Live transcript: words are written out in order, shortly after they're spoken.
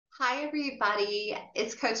Hi, everybody.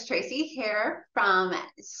 It's Coach Tracy here from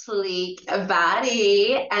Sleek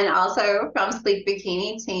Body and also from Sleek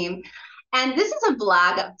Bikini Team. And this is a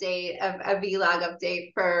vlog update, a vlog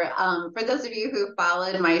update for those of you who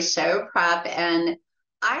followed my show prep. And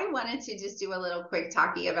I wanted to just do a little quick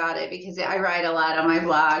talkie about it because I write a lot on my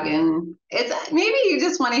blog, and it's maybe you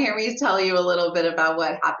just want to hear me tell you a little bit about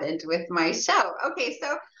what happened with my show. Okay,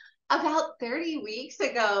 so about 30 weeks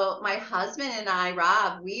ago, my husband and I,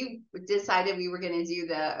 Rob, we decided we were going to do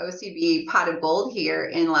the OCB Pot of Gold here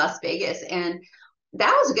in Las Vegas. And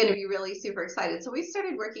that was going to be really super excited. So we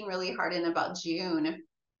started working really hard in about June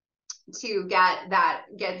to get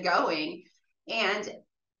going. And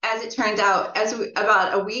as it turned out,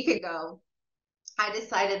 about a week ago, I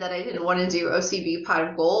decided that I didn't want to do OCB Pot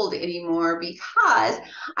of Gold anymore because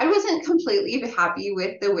I wasn't completely happy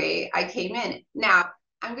with the way I came in. Now,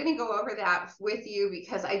 I'm going to go over that with you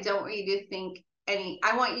because I don't want you to think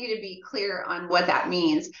I want you to be clear on what that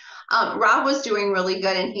means. Rob was doing really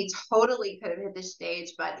good and he totally could have hit the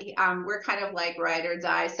stage, but we're kind of like ride or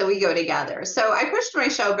die. So we go together. So I pushed my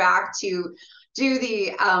show back to do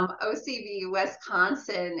the OCB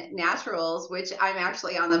Wisconsin Naturals, which I'm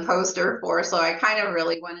actually on the poster for. So I kind of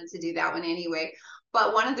really wanted to do that one anyway.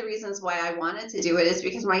 But one of the reasons why I wanted to do it is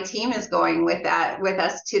because my team is going with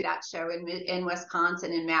us to that show in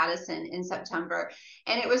Wisconsin, in Madison, in September.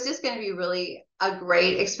 And it was just going to be really a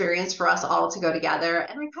great experience for us all to go together.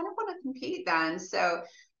 And I kind of want to compete then. So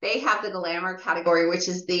they have the glamour category, which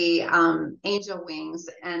is the angel wings.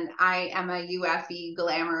 And I am a UFE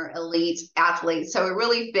glamour elite athlete. So it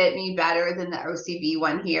really fit me better than the OCB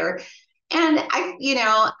one here. And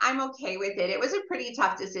I'm okay with it. It was a pretty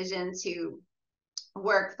tough decision to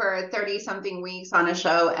work for 30 something weeks on a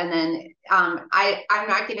show. And then I'm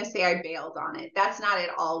not going to say I bailed on it. That's not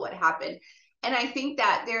at all what happened. And I think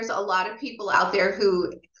that there's a lot of people out there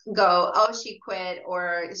who go, oh, she quit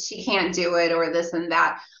or she can't do it or this and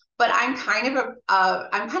that. But I'm kind of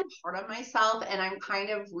hard on myself, and I'm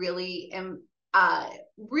kind of really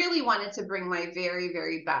really wanted to bring my very,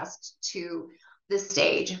 very best to the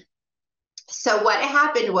stage. So what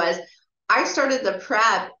happened was I started the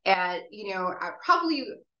prep at, probably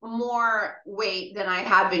more weight than I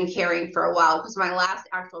had been carrying for a while, because my last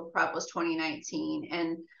actual prep was 2019.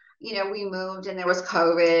 And, we moved and there was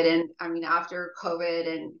COVID. And after COVID,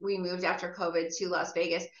 and we moved after COVID to Las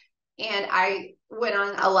Vegas. And I went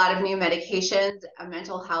on a lot of new medications,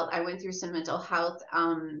 mental health. I went through some mental health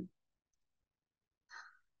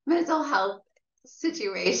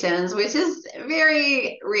situations, which is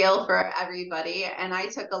very real for everybody. And I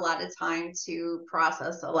took a lot of time to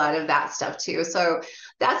process a lot of that stuff too. So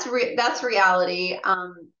that's reality.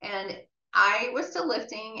 And I was still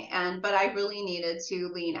lifting, but I really needed to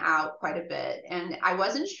lean out quite a bit. And I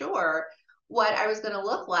wasn't sure what I was going to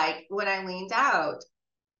look like when I leaned out,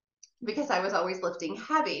 because I was always lifting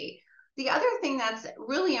heavy. The other thing that's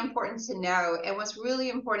really important to know, and what's really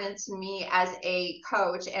important to me as a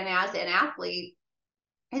coach and as an athlete,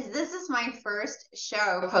 is this is my first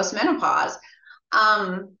show post-menopause.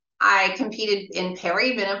 I competed in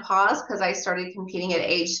perimenopause because I started competing at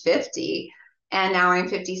age 50, and now I'm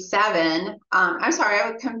 57. I'm sorry,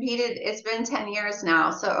 I competed, it's been 10 years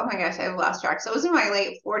now. So, oh my gosh, I've lost track. So it was in my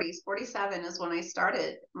late 40s. 47 is when I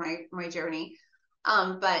started my journey.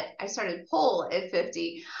 But I started pole at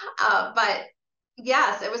 50. But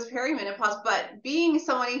yes, it was perimenopause. But being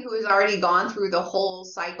somebody who has already gone through the whole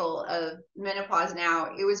cycle of menopause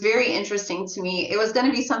now, it was very interesting to me. It was going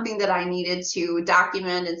to be something that I needed to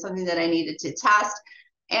document and something that I needed to test,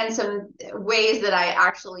 and some ways that I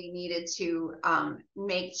actually needed to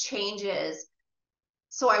make changes.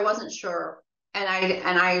 So I wasn't sure. And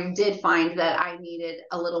I did find that I needed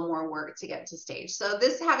a little more work to get to stage. So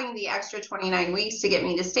this, having the extra 29 weeks to get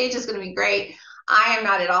me to stage, is going to be great. I am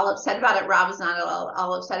not at all upset about it. Rob is not at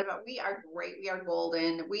all upset about it. We are great. We are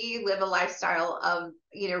golden. We live a lifestyle of,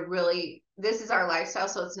 really, this is our lifestyle.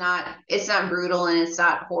 So it's not brutal and it's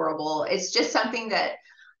not horrible. It's just something that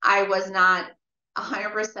I was not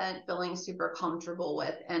 100% feeling super comfortable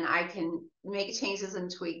with, and I can make changes and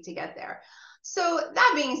tweak to get there. So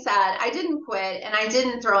that being said, I didn't quit and I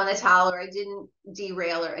didn't throw in the towel, or I didn't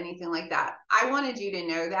derail or anything like that. I wanted you to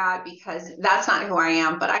know that, because that's not who I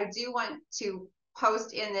am. But I do want to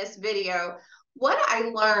post in this video what I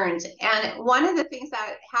learned. And one of the things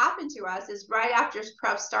that happened to us is, right after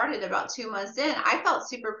prep started, about 2 months in, I felt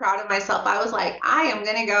super proud of myself. I was like, I am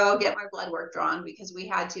going to go get my blood work drawn, because we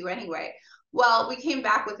had to anyway. Well, we came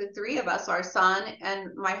back with the three of us. Our son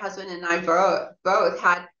and my husband and I both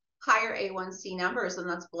had higher A1C numbers, and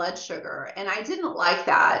that's blood sugar. And I didn't like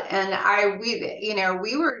that. And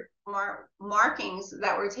we were markings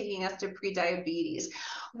that were taking us to prediabetes,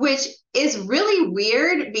 which is really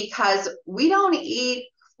weird because we don't eat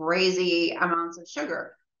crazy amounts of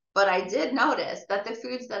sugar. But I did notice that the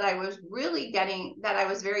foods that I was really getting, that I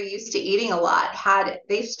was very used to eating a lot,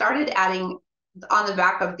 they started adding on the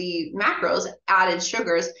back of the macros added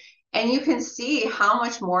sugars. And you can see how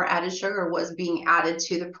much more added sugar was being added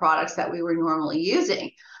to the products that we were normally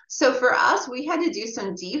using. So for us, we had to do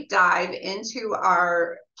some deep dive into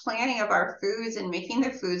our planning of our foods and making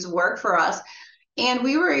the foods work for us. And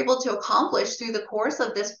we were able to accomplish through the course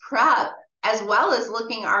of this prep, as well as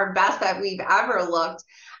looking our best that we've ever looked,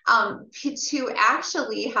 to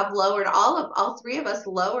actually have lowered all three of us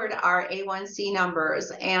lowered our A1C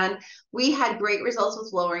numbers. And we had great results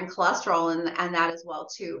with lowering cholesterol and that as well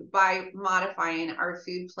too, by modifying our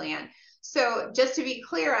food plan. So just to be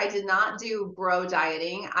clear, I did not do bro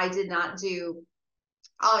dieting. I did not do,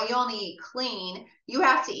 oh, you only eat clean. You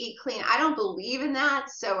have to eat clean. I don't believe in that.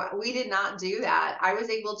 So we did not do that. I was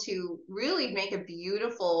able to really make a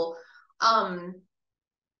beautiful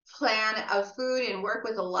plan of food and work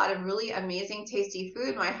with a lot of really amazing, tasty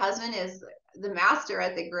food. My husband is the master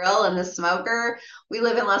at the grill and the smoker. We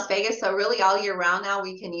live in Las Vegas, so really all year round now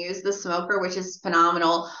we can use the smoker, which is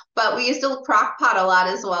phenomenal. But we used to crock pot a lot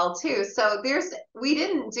as well too. So we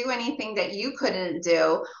didn't do anything that you couldn't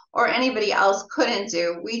do or anybody else couldn't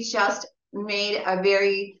do. We just made a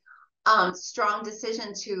very strong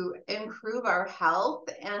decision to improve our health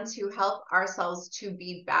and to help ourselves to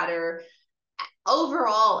be better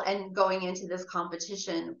overall, and going into this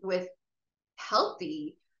competition with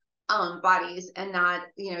healthy bodies and not,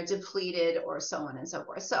 depleted or so on and so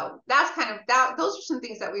forth. So that's kind of that. Those are some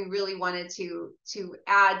things that we really wanted to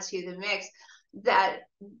add to the mix. That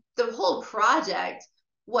the whole project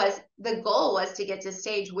the goal was to get to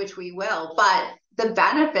stage, which we will, but the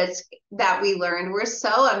benefits that we learned were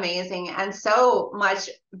so amazing and so much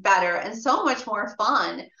better and so much more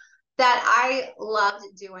fun that I loved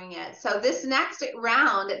doing it. So this next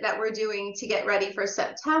round that we're doing to get ready for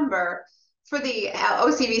September, for the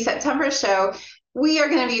OCB September show, we are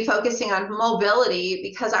going to be focusing on mobility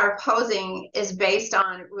because our posing is based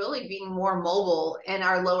on really being more mobile in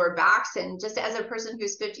our lower backs. And just as a person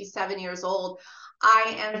who's 57 years old,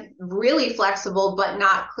 I am really flexible, but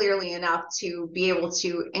not clearly enough to be able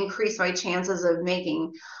to increase my chances of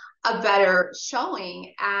making a better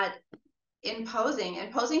showing in posing,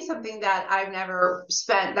 and posing something that I've never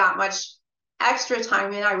spent that much extra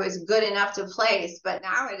time in. I was good enough to place, but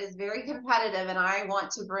now it is very competitive and I want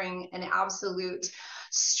to bring an absolute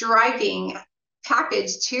striking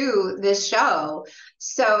package to this show.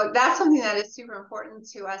 So that's something that is super important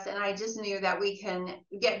to us. And I just knew that we can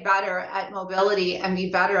get better at mobility and be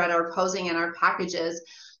better at our posing and our packages,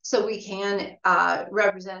 so we can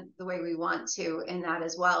represent the way we want to in that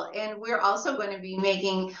as well. And we're also going to be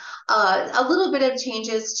making a little bit of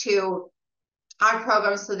changes to our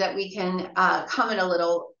program so that we can come in a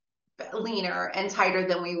little leaner and tighter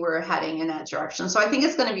than we were heading in that direction. So I think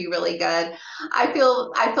it's going to be really good. I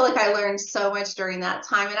feel like I learned so much during that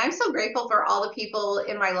time, and I'm so grateful for all the people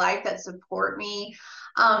in my life that support me,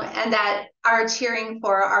 and that are cheering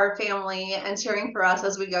for our family and cheering for us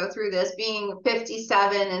as we go through this. Being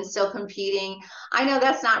 57 and still competing, I know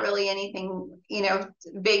that's not really anything,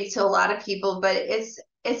 big to a lot of people, but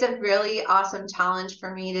it's a really awesome challenge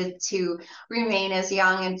for me to remain as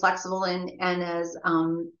young and flexible and as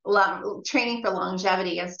training for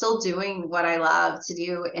longevity and still doing what I love to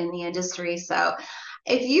do in the industry. So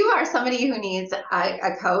if you are somebody who needs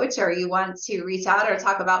a coach, or you want to reach out or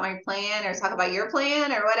talk about my plan or talk about your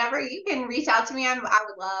plan or whatever, you can reach out to me. I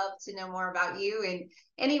would love to know more about you in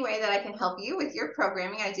any way that I can help you with your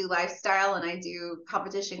programming. I do lifestyle and I do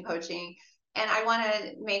competition coaching. And I want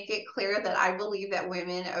to make it clear that I believe that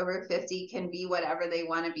women over 50 can be whatever they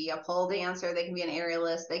want to be: a pole dancer, they can be an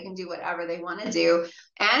aerialist, they can do whatever they want to do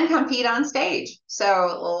and compete on stage.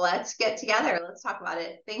 So let's get together. Let's talk about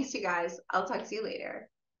it. Thanks, you guys. I'll talk to you later.